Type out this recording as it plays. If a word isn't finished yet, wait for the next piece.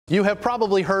You have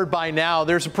probably heard by now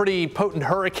there's a pretty potent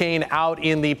hurricane out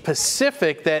in the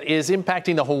Pacific that is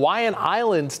impacting the Hawaiian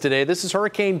Islands today. This is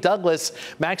Hurricane Douglas,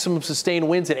 maximum sustained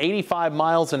winds at 85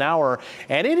 miles an hour,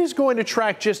 and it is going to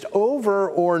track just over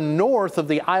or north of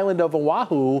the island of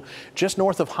Oahu, just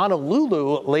north of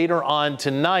Honolulu later on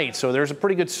tonight. So there's a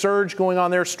pretty good surge going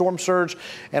on there, storm surge,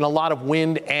 and a lot of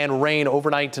wind and rain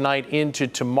overnight tonight into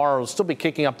tomorrow. It'll still be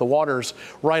kicking up the waters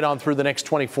right on through the next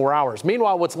 24 hours.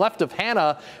 Meanwhile, what's left of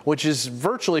Hannah, which is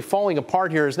virtually falling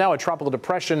apart here, is now a tropical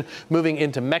depression moving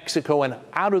into Mexico and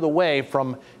out of the way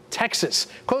from Texas.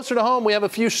 Closer to home, we have a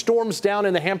few storms down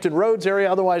in the Hampton Roads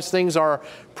area. Otherwise, things are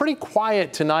pretty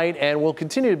quiet tonight and will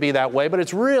continue to be that way, but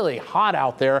it's really hot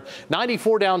out there.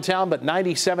 94 downtown, but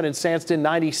 97 in Sandston,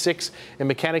 96 in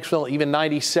Mechanicsville, even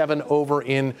 97 over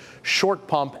in Short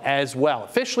Pump as well.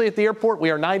 Officially at the airport,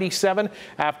 we are 97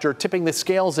 after tipping the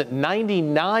scales at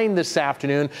 99 this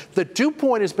afternoon. The dew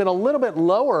point has been a little bit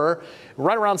lower,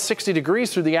 right around 60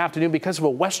 degrees through the afternoon because of a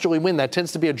westerly wind. That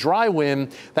tends to be a dry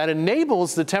wind that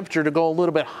enables the temperature to go a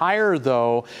little bit higher,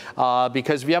 though,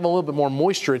 because if you have a little bit more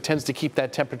moisture, it tends to keep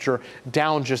that temperature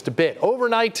down just a bit.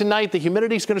 Overnight tonight, the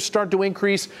humidity is going to start to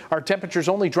increase. Our temperatures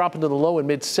only drop into the low and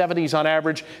mid 70s on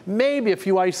average. Maybe a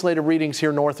few isolated readings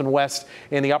here north and west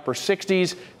in the upper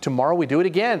 60s. Tomorrow we do it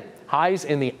again. Highs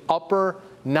in the upper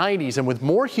 90s, and with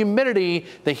more humidity,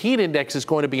 the heat index is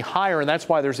going to be higher, and that's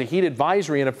why there's a heat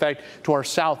advisory in effect to our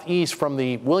southeast from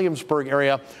the Williamsburg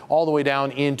area all the way down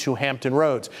into Hampton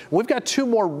Roads. We've got two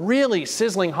more really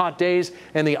sizzling hot days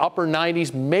in the upper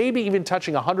 90s, maybe even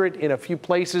touching 100 in a few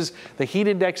places. The heat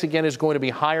index again is going to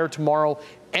be higher tomorrow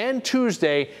and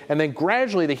Tuesday, and then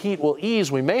gradually the heat will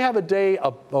ease. We may have a day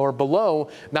or below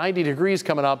 90 degrees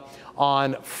coming up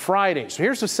on Friday. So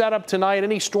here's the setup tonight.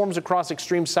 Any storms across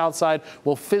extreme south side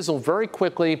will fizzle very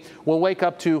quickly. We'll wake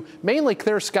up to mainly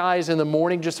clear skies in the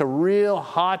morning, just a real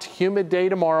hot, humid day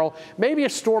tomorrow. Maybe a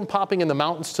storm popping in the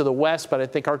mountains to the west, but I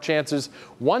think our chances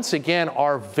once again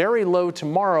are very low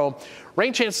tomorrow.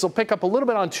 Rain chances will pick up a little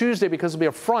bit on Tuesday because there'll be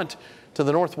a front to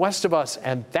the northwest of us,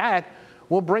 and that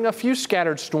will bring a few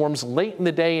scattered storms late in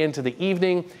the day into the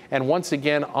evening, and once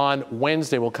again on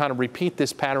Wednesday. We'll kind of repeat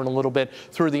this pattern a little bit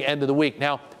through the end of the week.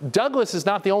 Now, Douglas is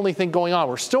not the only thing going on.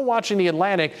 We're still watching the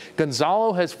Atlantic.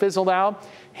 Gonzalo has fizzled out.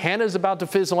 Hannah's about to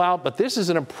fizzle out, but this is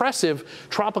an impressive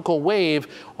tropical wave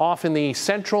off in the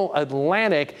central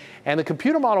Atlantic, and the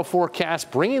computer model forecast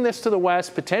bringing this to the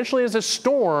west, potentially as a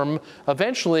storm,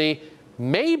 eventually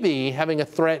maybe having a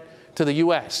threat to the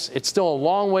U.S. It's still a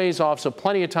long ways off, so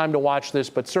plenty of time to watch this,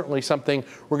 but certainly something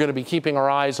we're going to be keeping our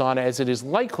eyes on, as it is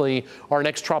likely our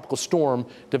next tropical storm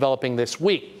developing this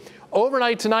week.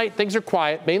 Overnight tonight, things are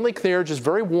quiet, mainly clear, just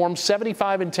very warm,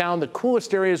 75 in town. The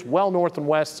coolest areas well north and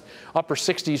west, upper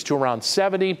 60s to around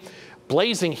 70.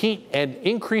 Blazing heat and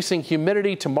increasing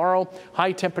humidity tomorrow.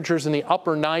 High temperatures in the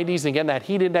upper 90s. And again, that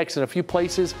heat index in a few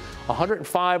places,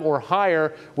 105 or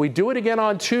higher. We do it again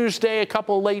on Tuesday. A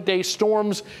couple of late day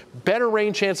storms. Better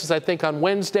rain chances, I think, on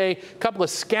Wednesday. A couple of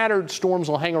scattered storms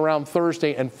will hang around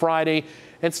Thursday and Friday.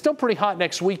 And still pretty hot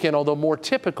next weekend, although more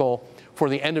typical for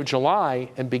the end of July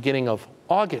and beginning of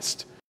August.